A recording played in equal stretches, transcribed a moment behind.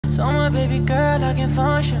Told my baby girl I can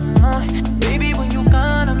function, baby when you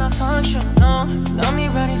gone I'm not functional. Got me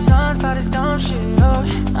writing songs about this dumb shit,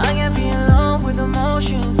 I can't be alone with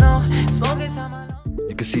emotions, no. Smoke inside my lungs.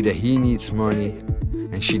 You can see that he needs money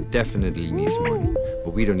and she definitely needs money.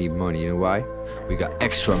 But we don't need money, you know why? We got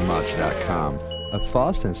extramods.com, a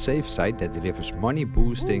fast and safe site that delivers money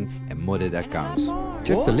boosting and modded accounts.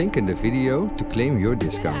 Check the link in the video to claim your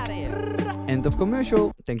discount. End of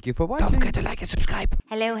commercial. Thank you for watching. Don't forget to like and subscribe.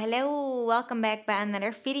 Hello, welcome back by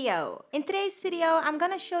another video. In today's video, I'm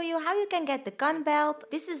gonna show you how you can get the gun belt.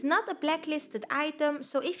 This is not a blacklisted item,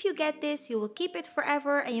 so if you get this, you will keep it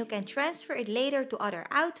forever and you can transfer it later to other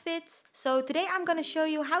outfits. So today I'm gonna show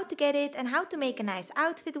you how to get it and how to make a nice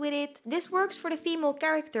outfit with it. This works for the female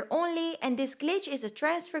character only, and this glitch is a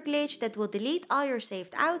transfer glitch that will delete all your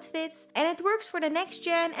saved outfits. And it works for the next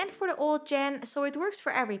gen and for the old gen, so it works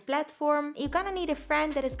for every platform. You're gonna need a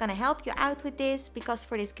friend that is gonna help you out with this, because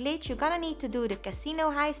for this glitch you're gonna need to do the casino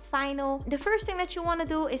heist final. The first thing that you want to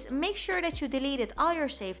do is make sure that you deleted all your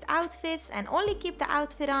saved outfits and only keep the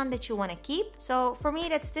outfit on that you want to keep. So for me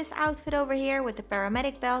that's this outfit over here with the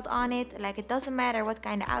paramedic belt on it. Like, it doesn't matter what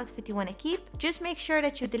kind of outfit you want to keep, just make sure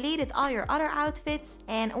that you deleted all your other outfits.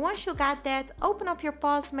 And once you got that, open up your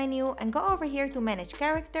pause menu and go over here to manage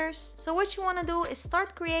characters. So what you want to do is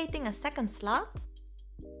start creating a second slot.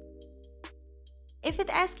 If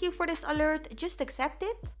it asks you for this alert, just accept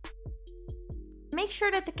it. Make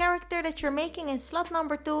sure that the character that you're making in slot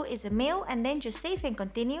number 2 is a male, and then just save and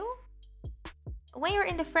continue. When you're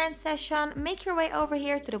in the friend session, make your way over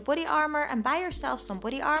here to the body armor and buy yourself some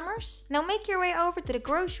body armors. Now make your way over to the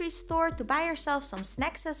grocery store to buy yourself some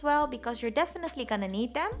snacks as well, because you're definitely gonna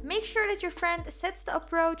need them. Make sure that your friend sets the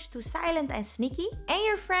approach to silent and sneaky. And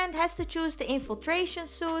your friend has to choose the infiltration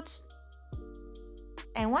suits.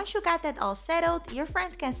 And once you got that all settled, your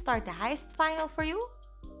friend can start the heist final for you.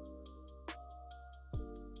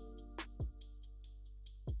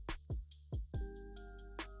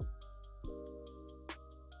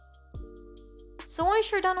 So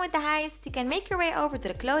once you're done with the heist, you can make your way over to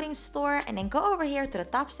the clothing store and then go over here to the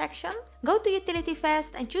top section. Go to utility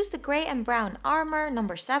vest and choose the gray and brown armor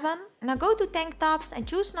number 7. Now go to tank tops and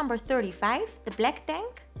choose number 35, the black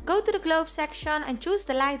tank. Go to the glove section and choose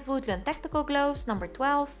the light woodland tactical gloves number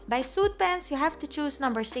 12. By suit pants you have to choose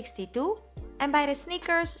number 62. And by the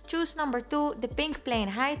sneakers, choose number 2, the pink plain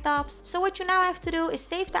high tops. So what you now have to do is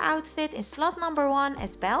save the outfit in slot number 1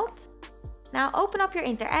 as belt. Now open up your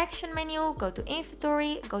interaction menu, go to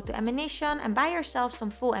inventory, go to ammunition and buy yourself some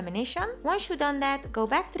full ammunition. Once you've done that, go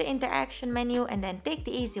back to the interaction menu and then take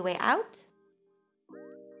the easy way out.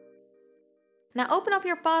 Now open up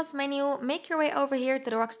your pause menu, make your way over here to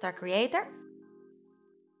the Rockstar Creator.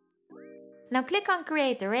 Now click on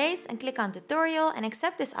Create the Race and click on Tutorial and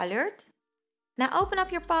accept this alert. Now open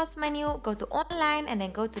up your pause menu, go to Online and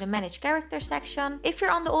then go to the Manage Character section. If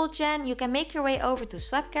you're on the old gen, you can make your way over to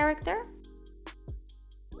Swap Character.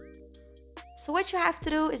 So what you have to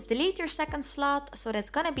do is delete your second slot, so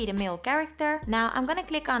that's gonna be the male character. Now I'm gonna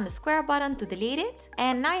click on the square button to delete it,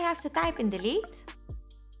 and now you have to type in delete.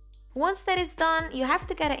 Once that is done, you have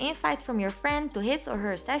to get an invite from your friend to his or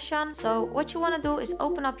her session. So what you want to do is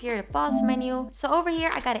open up here the pause menu. So over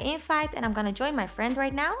here I got an invite and I'm gonna join my friend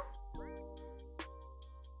right now.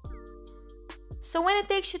 So when it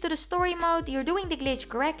takes you to the story mode, you're doing the glitch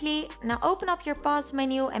correctly. Now open up your pause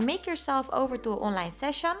menu and make yourself over to an online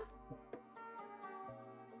session.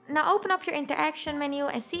 Now open up your interaction menu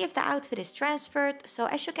and see if the outfit is transferred. So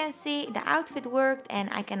as you can see, the outfit worked and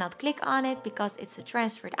I cannot click on it because it's a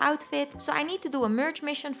transferred outfit. So I need to do a merge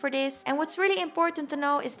mission for this. And what's really important to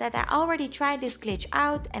know is that I already tried this glitch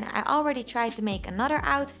out and I already tried to make another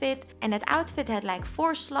outfit, and that outfit had like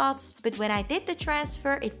 4 slots, but when I did the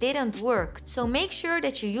transfer it didn't work. So make sure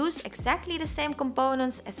that you use exactly the same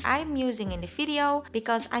components as I'm using in the video,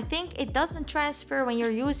 because I think it doesn't transfer when you're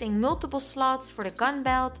using multiple slots for the gun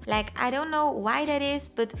belt. Like, I don't know why that is,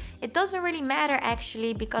 but it doesn't really matter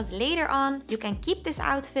actually, because later on you can keep this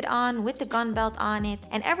outfit on with the gun belt on it,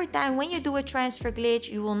 and every time when you do a transfer glitch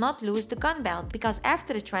you will not lose the gun belt, because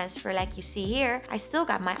after the transfer, like you see here, I still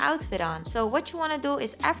got my outfit on. So what you want to do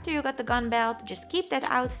is after you got the gun belt, just keep that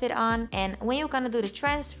outfit on, and when you're gonna do the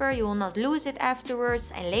transfer you will not lose it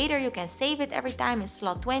afterwards, and later you can save it every time in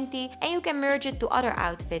slot 20 and you can merge it to other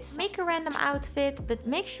outfits. Make a random outfit, but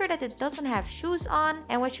make sure that it doesn't have shoes on,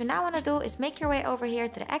 and what what you now want to do is make your way over here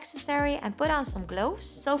to the accessory and put on some gloves.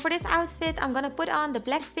 So for this outfit, I'm gonna put on the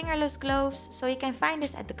black fingerless gloves. So you can find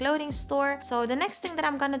this at the clothing store. So the next thing that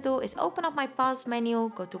I'm gonna do is open up my pause menu,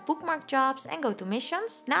 go to bookmark jobs and go to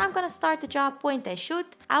missions. Now I'm gonna start the job point and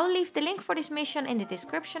shoot. I will leave the link for this mission in the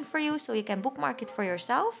description for you so you can bookmark it for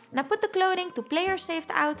yourself. Now put the clothing to player saved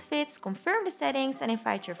outfits, confirm the settings and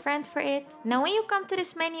invite your friend for it. Now when you come to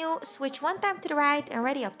this menu, switch one time to the right and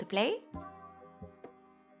ready up to play.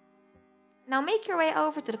 Now make your way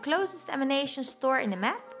over to the closest ammunition store in the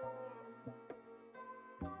map.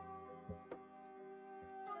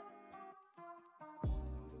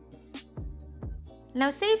 Now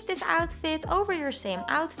save this outfit over your same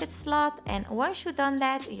outfit slot, and once you've done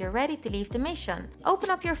that, you're ready to leave the mission. Open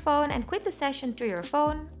up your phone and quit the session through your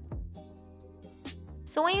phone.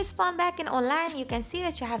 So when you spawn back in online, you can see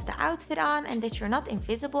that you have the outfit on and that you're not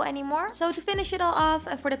invisible anymore. So to finish it all off,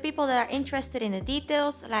 for the people that are interested in the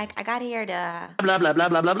details, like I got here the blah blah blah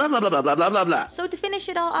blah blah blah blah blah blah blah blah. So to finish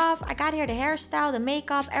it all off, I got here the hairstyle, the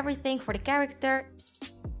makeup, everything for the character.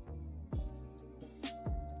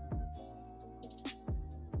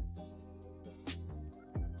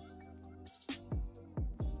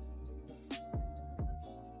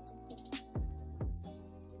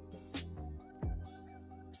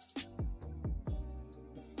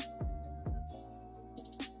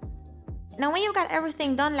 Now when you got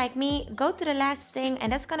everything done like me, go to the last thing,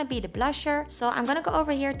 and that's gonna be the blusher. So I'm gonna go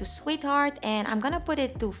over here to Sweetheart and I'm gonna put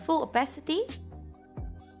it to full opacity.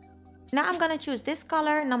 Now I'm gonna choose this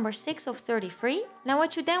color, number 6 of 33. Now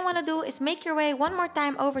what you then wanna do is make your way one more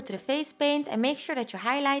time over to the face paint and make sure that you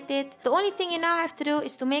highlight it. The only thing you now have to do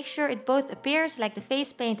is to make sure it both appears like the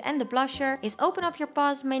face paint and the blusher, is open up your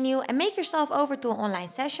pause menu and make yourself over to an online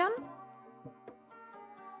session.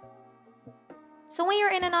 So when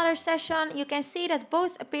you're in another session, you can see that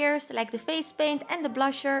both appears like the face paint and the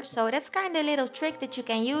blusher. So that's kind of a little trick that you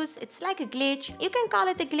can use. It's like a glitch. You can call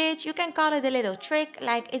it a glitch, you can call it a little trick,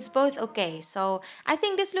 like it's both okay. So I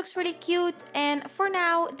think this looks really cute. And for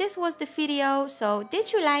now, this was the video. So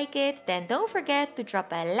did you like it? Then don't forget to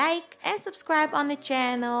drop a like and subscribe on the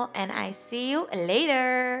channel. And I see you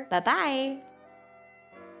later. Bye bye.